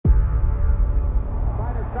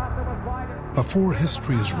Before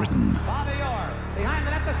history is written,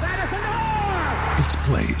 it's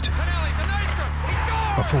played.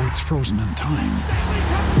 Before it's frozen in time,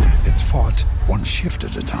 it's fought one shift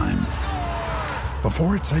at a time.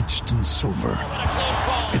 Before it's etched in silver,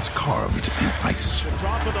 it's carved in ice.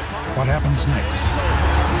 What happens next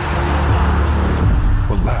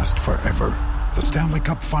will last forever. The Stanley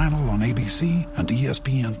Cup Final on ABC and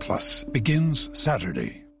ESPN Plus begins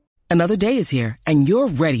Saturday. Another day is here, and you're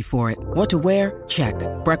ready for it. What to wear? Check.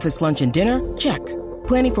 Breakfast, lunch, and dinner? Check.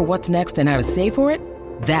 Planning for what's next and how to save for it?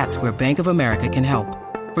 That's where Bank of America can help.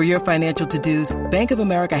 For your financial to-dos, Bank of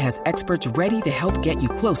America has experts ready to help get you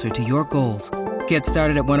closer to your goals. Get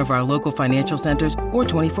started at one of our local financial centers or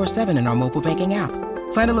 24/7 in our mobile banking app.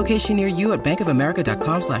 Find a location near you at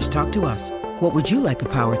bankofamerica.com/talktous. What would you like the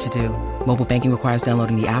power to do? Mobile banking requires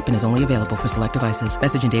downloading the app and is only available for select devices.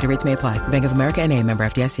 Message and data rates may apply. Bank of America NA, member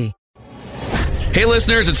FDIC. Hey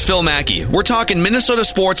listeners, it's Phil Mackey. We're talking Minnesota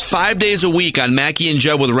sports 5 days a week on Mackey and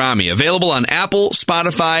Judd with Rami. Available on Apple,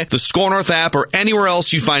 Spotify, the Score North app, or anywhere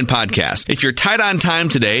else you find podcasts. If you're tight on time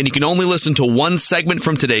today and you can only listen to one segment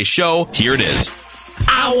from today's show, here it is.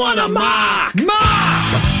 I want to mock! Mock!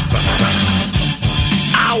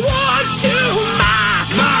 I want to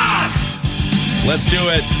mock! Let's do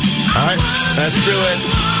it. All right. Let's do it.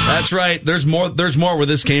 That's right. There's more where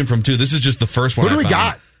this came from, too. This is just the first one. What do we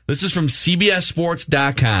got? This is from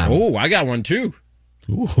CBSSports.com. Oh, I got one, too.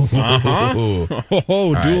 Ooh.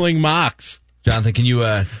 Dueling mocks. Jonathan, can you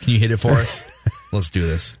hit it for us? Let's do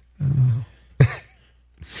this.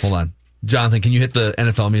 Hold on. Jonathan, can you hit the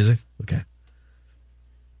NFL music? Okay.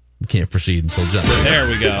 We can't proceed until Jonathan. There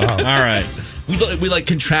we go. All right. We like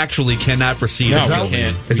contractually cannot proceed. No, we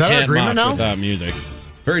can't. Is that our agreement now? Without music.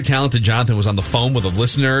 Very talented Jonathan was on the phone with a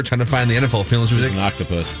listener trying to find the NFL films music. An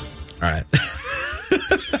octopus. All right.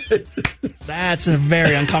 That's a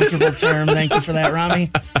very uncomfortable term. Thank you for that, Rami.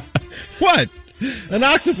 What? An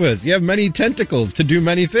octopus. You have many tentacles to do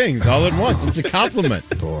many things all at once. It's a compliment.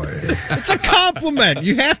 Boy. It's a compliment.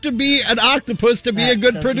 You have to be an octopus to be a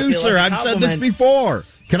good producer. Like I've said this before.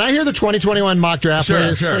 Can I hear the 2021 mock draft,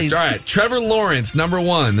 please? Sure. All right. Trevor Lawrence, number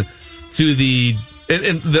one, to the...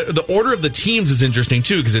 And the order of the teams is interesting,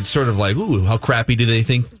 too, because it's sort of like, ooh, how crappy do they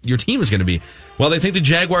think your team is going to be? Well, they think the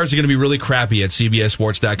Jaguars are going to be really crappy at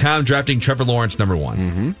CBSSports.com, drafting Trevor Lawrence, number one.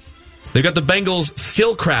 Mm-hmm. They've got the Bengals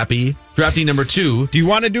still crappy, drafting number two. Do you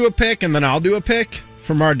want to do a pick and then I'll do a pick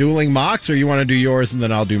from our dueling mocks, or you want to do yours and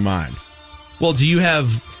then I'll do mine? Well, do you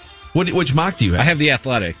have... Which mock do you have? I have the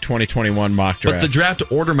Athletic 2021 mock draft. But the draft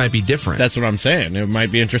order might be different. That's what I'm saying. It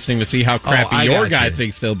might be interesting to see how crappy your guy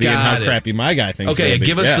thinks they'll be and how crappy my guy thinks they'll be. Okay,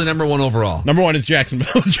 give us the number one overall. Number one is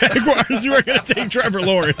Jacksonville Jaguars. We're going to take Trevor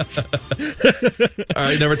Lawrence. All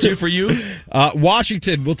right, number two for you?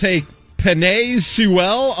 Washington will take Penei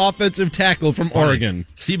Sewell, offensive tackle from Oregon.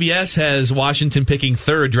 CBS has Washington picking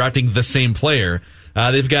third, drafting the same player.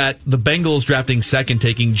 They've got the Bengals drafting second,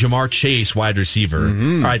 taking Jamar Chase, wide receiver.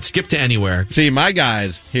 Mm-hmm. All right, skip to anywhere. See, my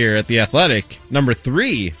guys here at The Athletic, number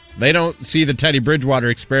three, they don't see the Teddy Bridgewater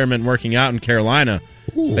experiment working out in Carolina.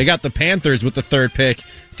 Ooh. They got the Panthers with the third pick,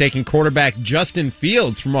 taking quarterback Justin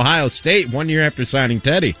Fields from Ohio State 1 year after signing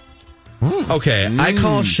Teddy. Okay, I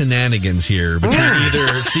call shenanigans here between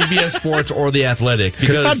either CBS Sports or The Athletic.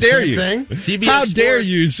 Because how dare you? How dare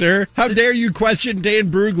you, sir? How dare you question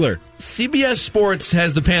Dan Brugler? CBS Sports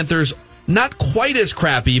has the Panthers not quite as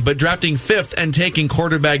crappy, but drafting fifth and taking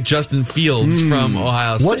quarterback Justin Fields from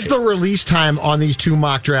Ohio State. What's the release time on these two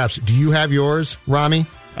mock drafts? Do you have yours, Rami?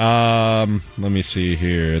 Let me see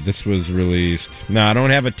here. This was released. No, I don't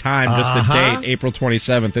have a time, just a date. April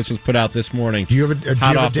 27th. This was put out this morning. Do you have a, hot do you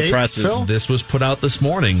have off a date, the presses. Phil? This was put out this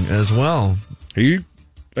morning as well.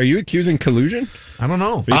 Are you accusing collusion? I don't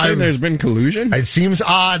know. Are you saying there's been collusion? It seems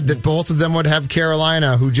odd that both of them would have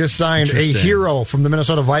Carolina, who just signed a hero from the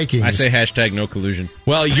Minnesota Vikings. I say hashtag no collusion.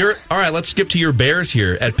 Well, all right, let's skip to your Bears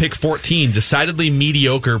here at pick 14. Decidedly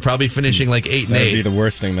mediocre, probably finishing like 8-8. That would be the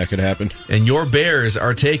worst thing that could happen. And your Bears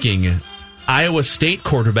are taking Iowa State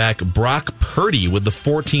quarterback Brock Purdy with the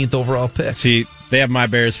 14th overall pick. See, they have my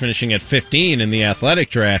Bears finishing at 15 in the Athletic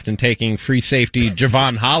draft and taking free safety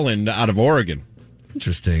Javon Holland out of Oregon.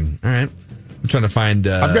 Interesting. All right. I'm trying to find...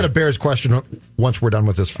 I've got a Bears question once we're done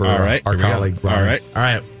with this for our colleague. All right.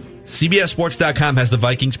 CBSSports.com has the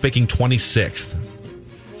Vikings picking 26th.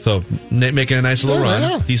 So making a nice little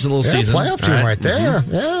run. Decent little season. Playoff team right there.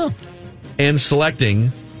 Mm-hmm. Yeah. And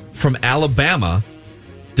selecting from Alabama,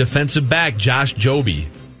 defensive back Josh Jobe.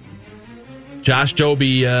 Josh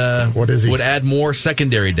Jobe what is he? Would add more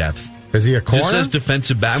secondary depth. Is he a corner? Just says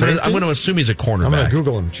defensive back. I'm going to assume he's a cornerback. I'm going to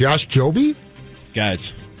Google him. Josh Jobe?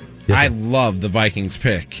 Guys, I love the Vikings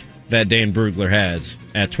pick. that Dane Brugler has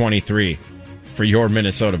at 23 for your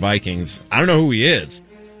Minnesota Vikings. I don't know who he is.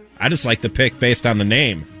 I just like the pick based on the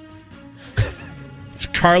name. It's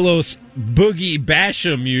Carlos Boogie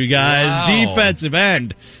Basham, you guys. Wow. Defensive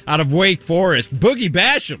end out of Wake Forest. Boogie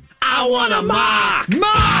Basham. I want a mock.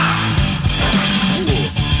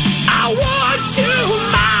 I want to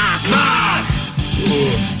mock.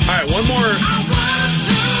 All right,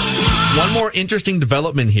 one more interesting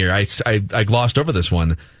development here. I glossed over this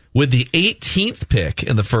one. With the 18th pick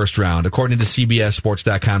in the first round, according to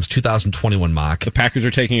CBSSports.com's 2021 mock. The Packers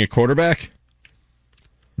are taking a quarterback?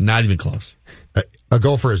 Not even close. A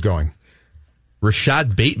gopher is going.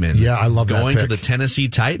 Rashad Bateman. Yeah, I love that going to pick. the Tennessee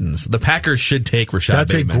Titans. The Packers should take Rashad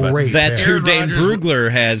Bateman. That's a great That's pick. who Dane Rodgers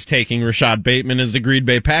Brugler has taking Rashad Bateman as the Green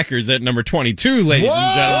Bay Packers at number 22, ladies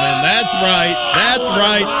and gentlemen. That's right. That's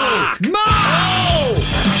right.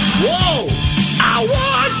 Whoa! I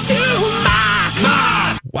want to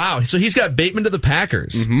mock. Wow, so he's got Bateman to the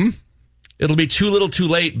Packers. Mm-hmm. It'll be too little too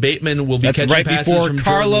late. Bateman will be That's catching right passes before from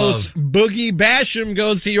Carlos Jordan Boogie Basham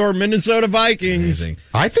goes to your Minnesota Vikings. Love.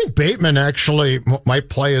 I think Bateman actually might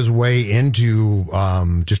play his way into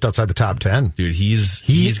just outside the top 10. Dude, he's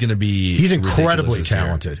going to be He's incredibly ridiculous this year.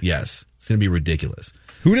 talented. Yes, it's going to be ridiculous.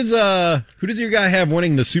 Who does your guy have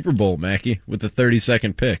winning the Super Bowl, Mackie, with the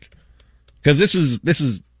 32nd pick? Because this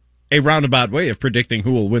is a roundabout way of predicting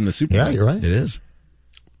who will win the Super Bowl. Yeah, you're right. It is.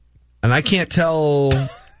 And I can't tell.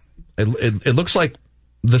 It looks like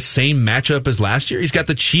the same matchup as last year. He's got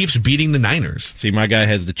the Chiefs beating the Niners. See, my guy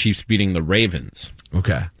has the Chiefs beating the Ravens.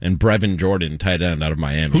 Okay. And Brevin Jordan, tight end out of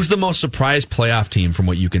Miami. Who's the most surprised playoff team from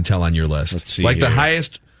what you can tell on your list? Let's see Like here. the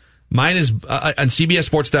highest. Mine is on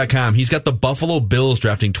CBSSports.com. He's got the Buffalo Bills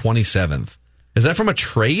drafting 27th. Is that from a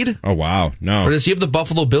trade? Oh, wow. No. Or does he have the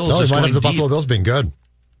Buffalo Bills No, he just might going have the deep? Buffalo Bills being good.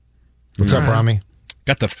 What's up, Rami?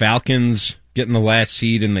 Got the Falcons getting the last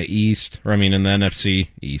seed in the East, or I mean in the NFC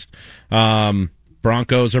East.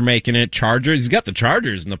 Broncos are making it. Chargers, he's got the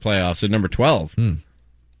Chargers in the playoffs at number 12.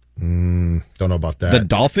 Don't know about that. The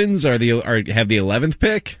Dolphins have the 11th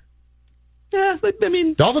pick. Yeah, I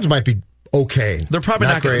mean, Dolphins might be okay. they're probably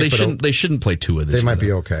not going. great, They shouldn't play two of this. They might year, be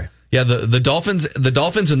though. okay. Yeah, the Dolphins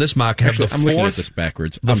in this mock have Actually, the I'm looking at this fourth.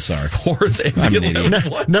 backwards. I'm sorry. Fourth and I'm the an idiot.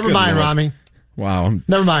 11th one. Never Good mind, Lord. Rami. Wow.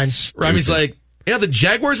 Never mind. Rami's like, yeah, the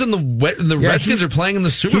Jaguars and the Redskins are playing in the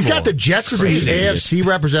Super Bowl. He's got the Jets as the Crazy. AFC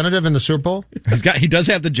representative in the Super Bowl. He does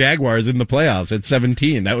have the Jaguars in the playoffs at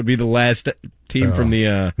 17. That would be the last team from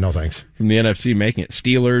the No thanks. from the NFC making it.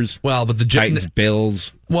 Steelers, Well, but the Titans,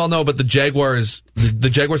 Bills. Well, no, but the Jaguars. The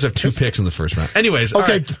Jaguars have two picks in the first round. Anyways, all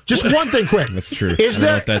Okay, right. just one thing quick. That's true. Is I don't know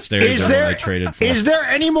there, if that's theirs is or there, what they traded for. is there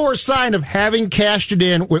any more sign of having cashed it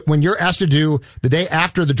in when you're asked to do the day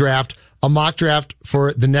after the draft a mock draft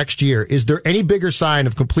for the next year? Is there any bigger sign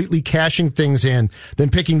of completely cashing things in than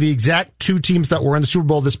picking the exact two teams that were in the Super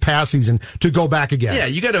Bowl this past season to go back again? Yeah,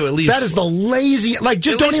 you got to at least. That is the lazy. Like,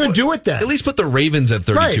 just don't even do it then. At least put the Ravens at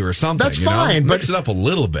 32 Right. or something. That's you know? fine, but- Mix it up a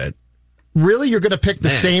little bit. Really, you're going to pick the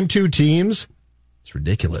Man. same two teams? It's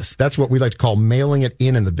ridiculous. That's what we like to call mailing it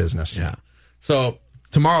in the business. Yeah. So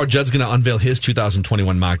tomorrow, Judd's going to unveil his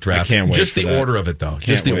 2021 mock draft. I can't wait Just for the that. order of it, though. Can't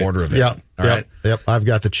Just the wait. order of it. Yep. All right. Yep. I've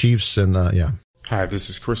got the Chiefs and yeah. Hi, this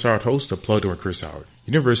is Chris Howard, host of Plugged In with Chris Howard.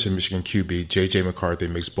 University of Michigan QB J.J. McCarthy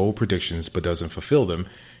makes bold predictions but doesn't fulfill them,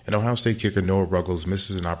 and Ohio State kicker Noah Ruggles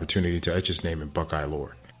misses an opportunity to etch his name in Buckeye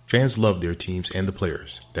lore. Fans love their teams and the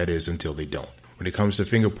players. That is, until they don't. When it comes to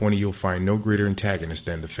finger pointing, you'll find no greater antagonist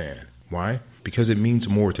than the fan. Why? Because it means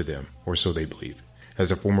more to them, or so they believe.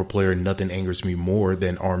 As a former player, nothing angers me more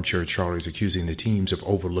than armchair Charlies accusing the teams of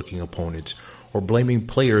overlooking opponents or blaming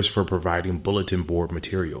players for providing bulletin board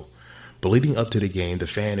material. But leading up to the game, the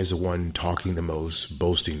fan is the one talking the most,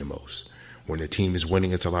 boasting the most. When the team is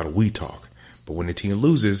winning, it's a lot of we talk. But when the team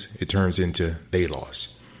loses, it turns into they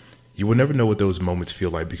lost. You will never know what those moments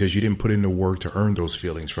feel like because you didn't put in the work to earn those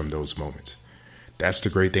feelings from those moments. That's the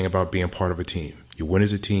great thing about being part of a team. You win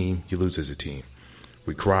as a team, you lose as a team.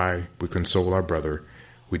 We cry, we console our brother.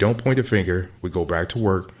 We don't point the finger, we go back to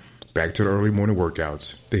work, back to the early morning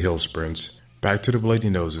workouts, the hill sprints, back to the bloody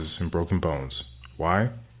noses and broken bones.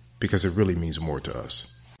 Why? Because it really means more to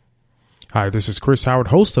us. Hi, this is Chris Howard,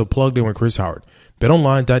 host of Plugged In with Chris Howard.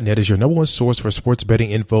 BetOnline.net is your number one source for sports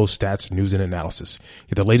betting info, stats, news, and analysis.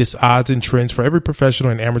 Get the latest odds and trends for every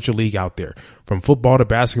professional and amateur league out there. From football to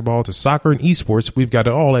basketball to soccer and esports, we've got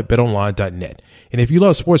it all at BetOnline.net. And if you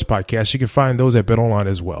love sports podcasts, you can find those at BetOnline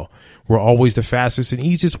as well. We're always the fastest and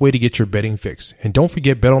easiest way to get your betting fix. And don't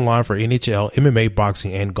forget BetOnline for NHL, MMA,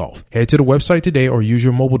 boxing, and golf. Head to the website today or use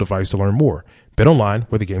your mobile device to learn more. BetOnline,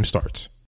 where the game starts.